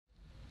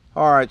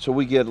All right, so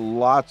we get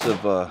lots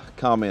of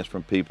comments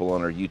from people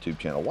on our YouTube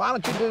channel. Why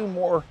don't you do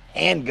more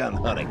handgun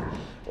hunting?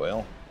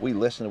 Well, we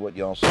listened to what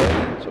y'all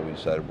said, so we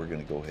decided we're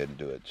going to go ahead and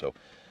do it. So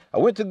I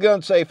went to the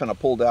gun safe and I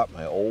pulled out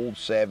my old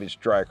Savage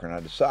Striker, and I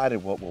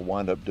decided what we'll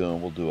wind up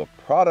doing, we'll do a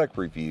product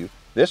review.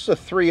 This is a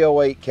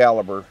 .308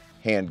 caliber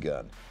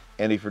handgun,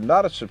 and if you're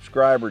not a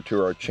subscriber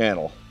to our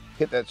channel,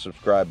 hit that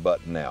subscribe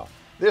button now.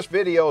 This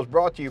video is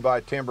brought to you by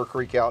Timber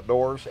Creek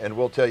Outdoors, and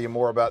we'll tell you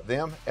more about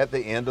them at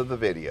the end of the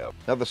video.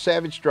 Now, the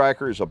Savage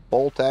Striker is a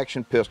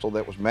bolt-action pistol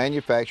that was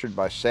manufactured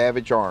by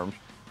Savage Arms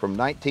from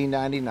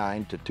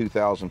 1999 to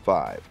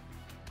 2005.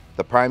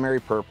 The primary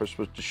purpose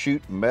was to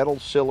shoot metal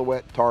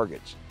silhouette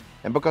targets,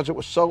 and because it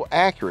was so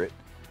accurate,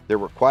 there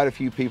were quite a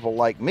few people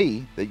like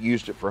me that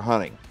used it for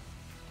hunting.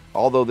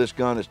 Although this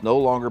gun is no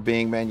longer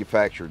being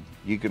manufactured,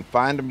 you can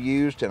find them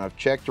used, and I've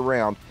checked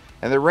around,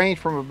 and they range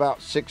from about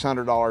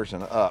 $600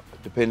 and up,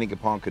 depending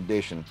upon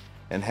condition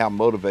and how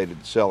motivated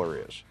the seller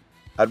is.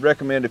 I'd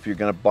recommend, if you're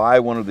going to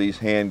buy one of these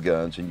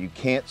handguns and you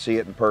can't see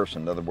it in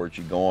person, in other words,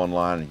 you go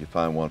online and you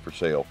find one for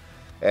sale,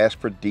 ask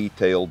for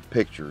detailed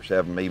pictures,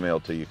 have them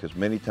emailed to you, because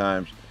many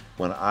times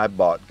when I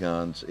bought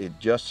guns, it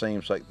just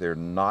seems like they're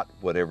not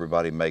what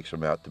everybody makes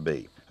them out to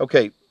be.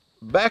 Okay,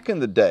 back in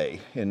the day,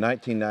 in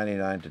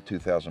 1999 to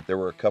 2000, there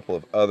were a couple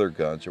of other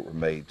guns that were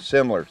made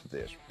similar to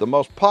this. The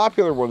most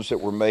popular ones that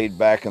were made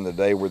back in the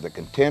day were the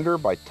Contender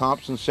by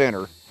Thompson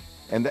Center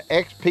and the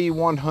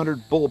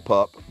XP100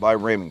 Bullpup by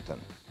Remington.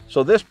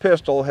 So this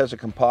pistol has a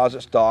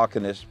composite stock,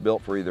 and it's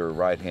built for either a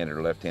right-handed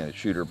or left-handed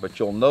shooter, but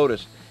you'll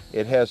notice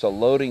it has a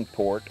loading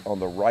port on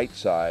the right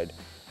side,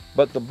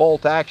 but the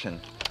bolt action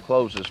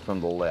closes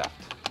from the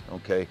left,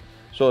 okay?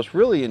 So it's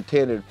really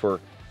intended for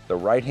the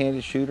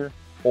right-handed shooter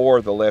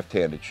or the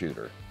left-handed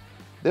shooter.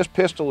 This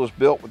pistol is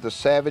built with the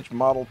Savage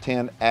Model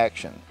 10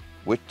 Action,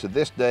 which to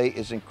this day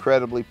is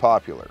incredibly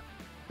popular.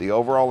 The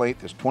overall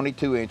length is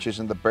 22 inches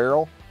and the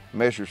barrel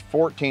measures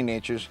 14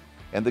 inches,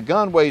 and the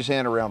gun weighs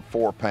in around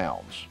 4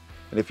 pounds.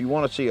 And if you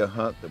want to see a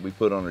hunt that we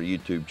put on our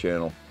YouTube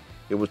channel,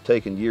 it was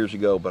taken years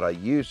ago, but I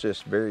used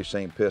this very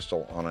same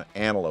pistol on an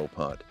antelope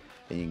hunt,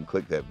 and you can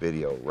click that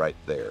video right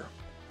there.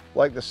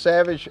 Like the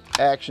Savage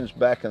Actions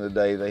back in the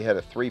day, they had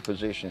a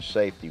 3-position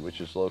safety, which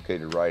is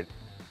located right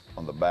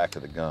on the back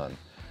of the gun.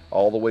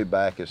 All the way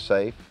back is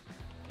safe,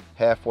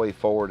 halfway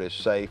forward is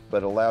safe,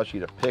 but allows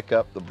you to pick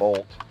up the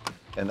bolt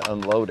and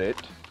unload it,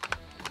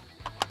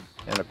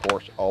 and of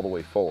course all the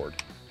way forward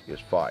is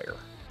fire.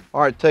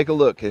 All right, take a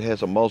look. It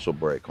has a muzzle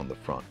brake on the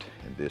front,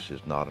 and this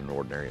is not an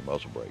ordinary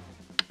muzzle brake.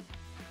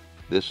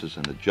 This is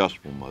an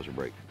adjustable muzzle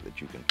brake that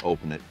you can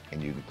open it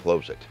and you can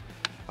close it.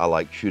 I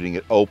like shooting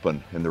it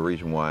open, and the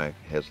reason why it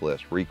has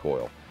less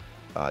recoil.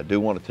 I do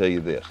want to tell you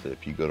this, that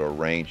if you go to a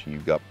range and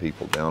you've got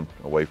people down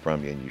away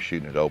from you and you're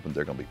shooting it open,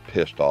 they're going to be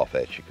pissed off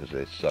at you because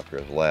this sucker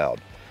is loud.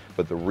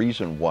 But the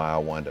reason why I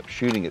wind up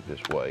shooting it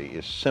this way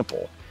is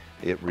simple.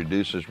 It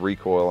reduces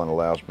recoil and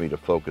allows me to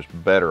focus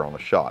better on a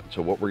shot.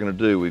 So what we're going to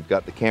do, we've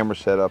got the camera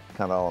set up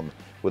kind of on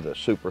with a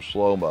super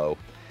slow-mo,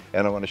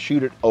 and I'm going to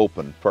shoot it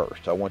open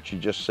first. I want you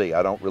to just see,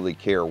 I don't really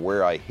care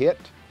where I hit.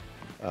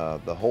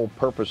 The whole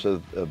purpose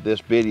of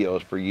this video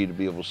is for you to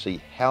be able to see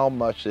how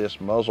much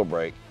this muzzle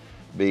brake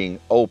being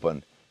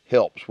open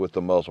helps with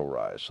the muzzle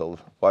rise. So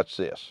watch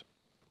this.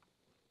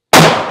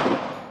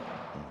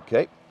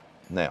 Okay,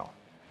 now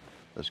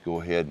let's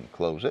go ahead and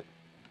close it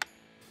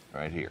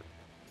right here.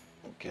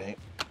 Okay,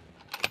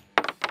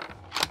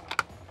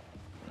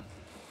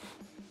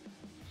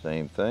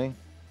 same thing.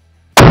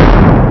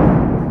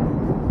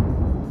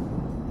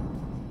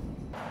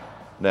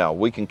 Now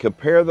we can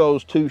compare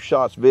those two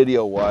shots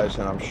video wise,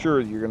 and I'm sure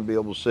you're going to be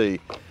able to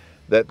see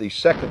that the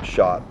second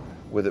shot,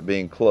 with it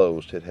being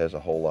closed, it has a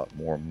whole lot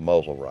more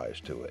muzzle rise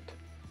to it.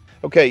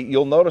 Okay,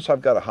 you'll notice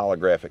I've got a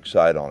holographic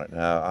sight on it.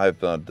 Now, I've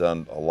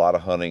done a lot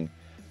of hunting.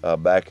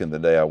 Back in the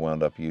day, I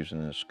wound up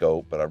using the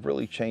scope, but I've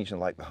really changed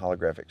and like the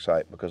holographic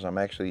sight because I'm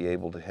actually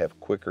able to have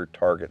quicker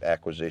target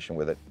acquisition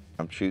with it.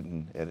 I'm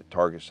shooting at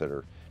targets that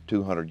are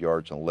 200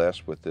 yards and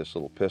less with this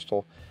little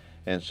pistol.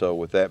 And so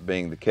with that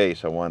being the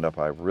case, I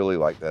really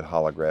like that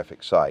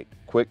holographic sight.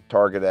 Quick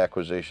target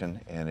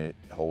acquisition, and it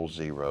holds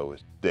zero,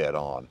 is dead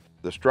on.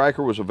 The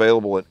Striker was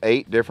available in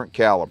 8 different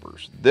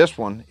calibers. This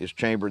one is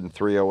chambered in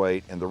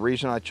 .308, and the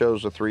reason I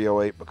chose the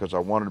 .308 because I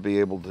wanted to be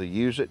able to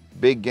use it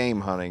big game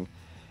hunting,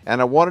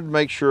 and I wanted to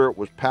make sure it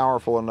was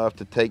powerful enough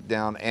to take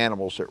down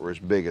animals that were as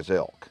big as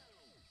elk.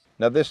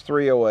 Now this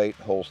 .308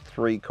 holds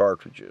 3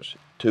 cartridges,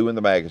 2 in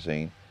the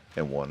magazine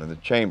and 1 in the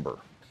chamber.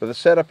 For the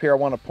setup here, I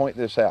want to point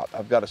this out.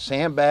 I've got a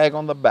sandbag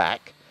on the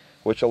back,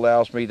 which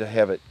allows me to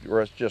have it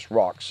where it's just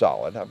rock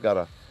solid. I've got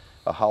a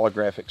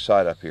holographic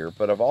sight up here,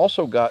 but I've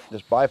also got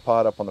this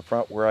bipod up on the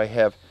front where I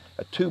have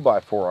a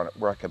 2x4 on it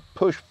where I can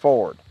push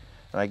forward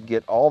and I can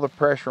get all the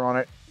pressure on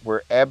it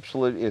where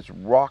absolutely it's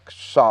rock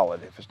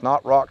solid. If it's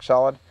not rock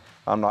solid,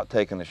 I'm not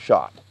taking the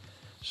shot.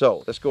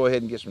 So let's go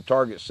ahead and get some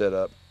targets set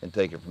up and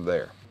take it from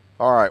there.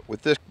 All right,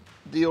 with this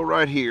deal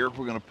right here,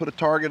 we're going to put a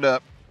target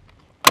up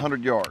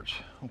 100 yards.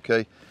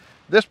 Okay,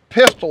 This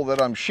pistol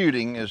that I'm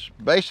shooting is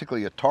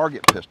basically a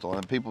target pistol,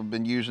 and people have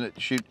been using it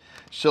to shoot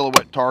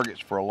silhouette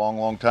targets for a long,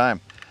 long time.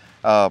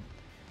 And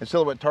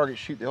silhouette targets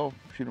they'll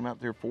shoot them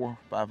out there 400,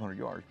 500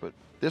 yards, but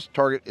this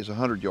target is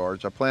 100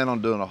 yards. I plan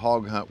on doing a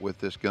hog hunt with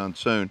this gun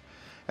soon.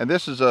 And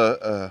this is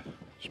a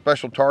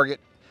special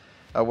target.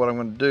 What I'm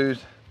going to do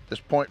is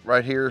this point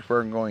right here is where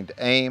I'm going to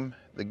aim.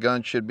 The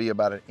gun should be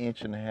about 1.5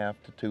 inches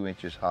to 2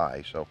 inches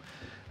high, so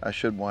I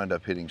should wind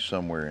up hitting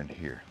somewhere in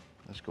here.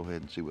 Let's go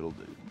ahead and see what it'll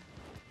do.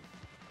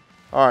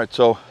 All right,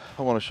 so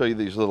I want to show you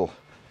these little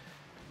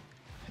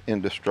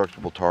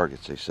indestructible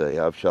targets, they say.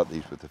 I've shot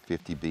these with the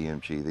 50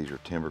 BMG. These are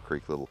Timber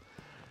Creek little,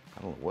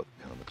 I don't know what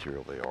kind of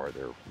material they are.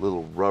 They're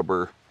little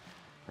rubber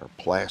or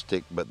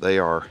plastic, but they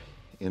are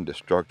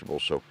indestructible.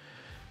 So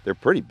they're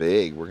pretty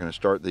big. We're going to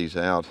start these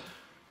out.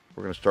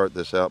 We're going to start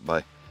this out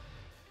by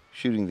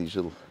shooting these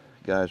little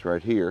guys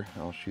right here.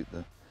 I'll shoot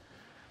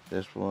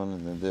this one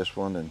and then this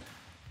one and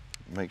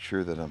make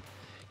sure that I'm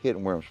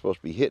hitting where I'm supposed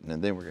to be hitting,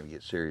 and then we're going to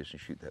get serious and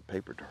shoot that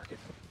paper target.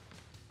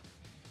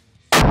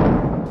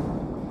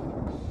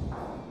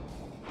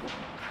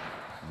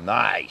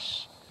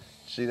 Nice.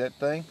 See that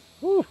thing?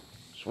 Woo,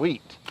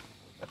 sweet.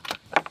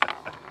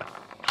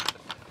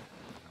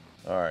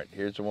 All right,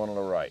 here's the one on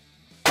the right.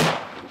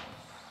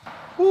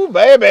 Woo,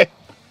 baby.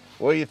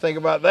 What do you think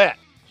about that?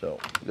 So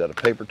we've got a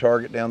paper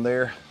target down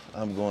there.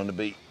 I'm going to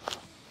be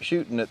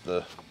shooting at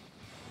the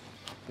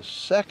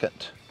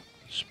second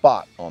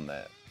spot on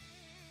that.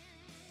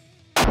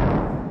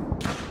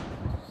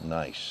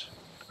 Nice.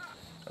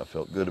 I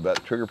felt good about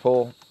the trigger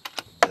pull.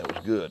 That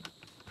was good.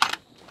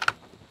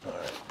 All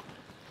right.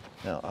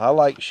 Now, I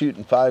like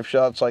shooting 5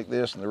 shots like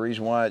this, and the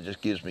reason why, it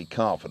just gives me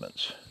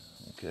confidence.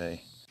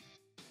 Okay.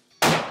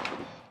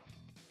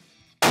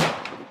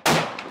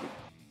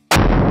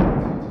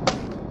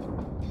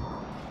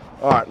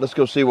 All right, let's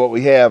go see what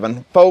we have.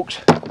 And folks,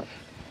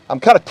 I'm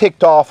kind of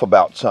ticked off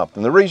about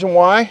something. The reason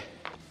why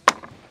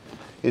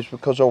is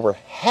because over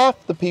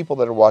half the people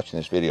that are watching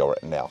this video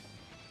right now,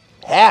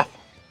 half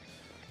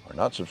are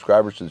not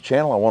subscribers to the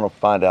channel. I want to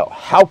find out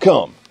how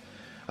come.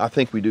 I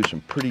think we do some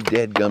pretty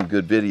dadgum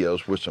good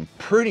videos with some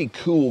pretty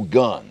cool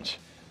guns.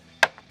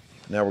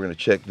 Now we're going to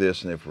check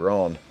this, and if we're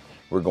on,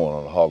 we're going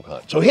on a hog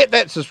hunt. So hit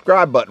that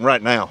subscribe button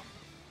right now.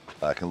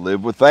 I can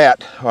live with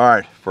that. All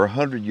right, for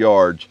 100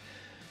 yards,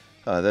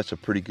 that's a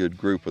pretty good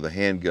group with a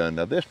handgun.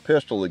 Now this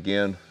pistol,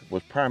 again,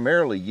 was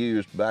primarily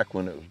used back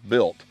when it was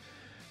built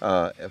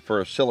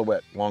for a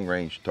silhouette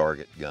long-range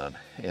target gun,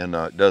 and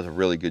it does a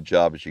really good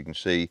job, as you can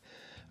see.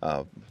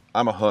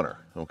 I'm a hunter,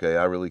 okay?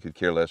 I really could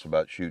care less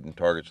about shooting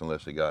targets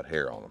unless they got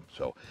hair on them.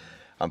 So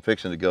I'm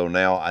fixing to go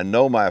now. I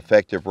know my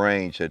effective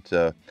range at,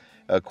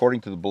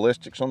 according to the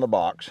ballistics on the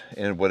box,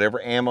 and whatever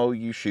ammo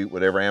you shoot,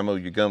 whatever ammo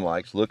your gun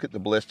likes, look at the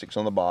ballistics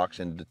on the box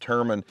and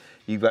determine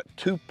you've got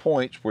 2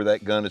 points where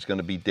that gun is going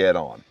to be dead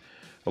on,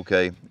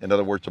 okay? In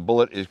other words, the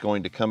bullet is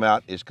going to come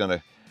out, it's going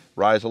to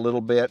rise a little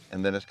bit,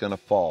 and then it's going to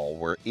fall,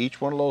 where each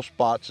one of those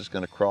spots is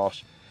going to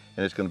cross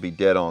and it's going to be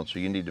dead on. So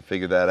you need to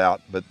figure that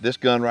out. But this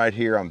gun right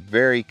here, I'm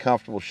very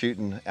comfortable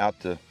shooting out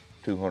to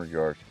 200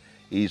 yards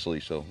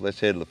easily. So let's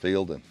head to the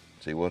field and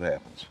see what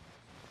happens.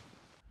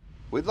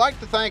 We'd like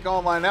to thank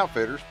Online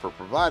Outfitters for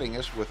providing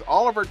us with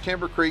all of our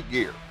Timber Creek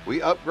gear.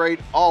 We upgrade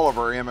all of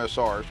our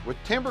MSRs with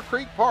Timber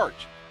Creek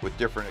parts, with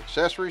different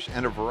accessories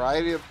and a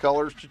variety of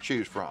colors to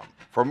choose from.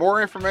 For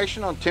more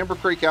information on Timber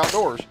Creek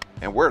Outdoors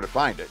and where to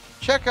find it,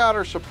 check out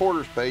our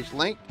supporters page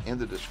linked in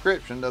the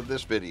description of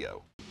this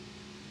video.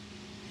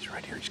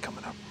 Right here, he's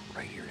coming up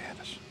right here at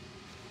us.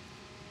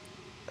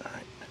 All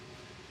right,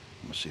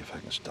 I'm gonna see if I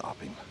can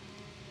stop him.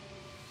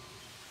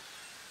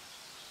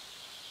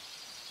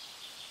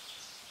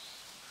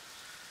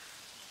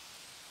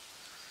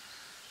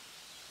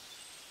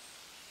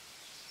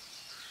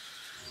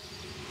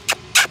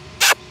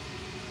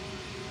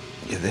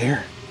 You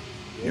there?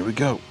 Here we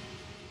go.